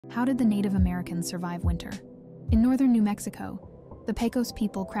How did the Native Americans survive winter? In northern New Mexico, the Pecos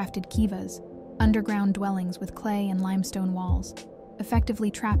people crafted kivas, underground dwellings with clay and limestone walls, effectively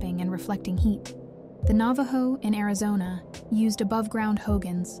trapping and reflecting heat. The Navajo in Arizona used above-ground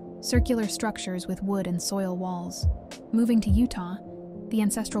hogans, circular structures with wood and soil walls. Moving to Utah, the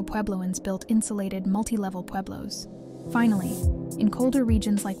ancestral Puebloans built insulated multi-level pueblos. Finally, in colder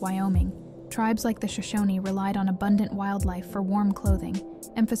regions like Wyoming, tribes like the Shashone relied on abundant wildlife for warm clothing,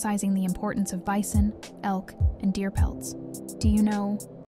 emphasizing the importance of bison, elk, and deer pelts. Do you know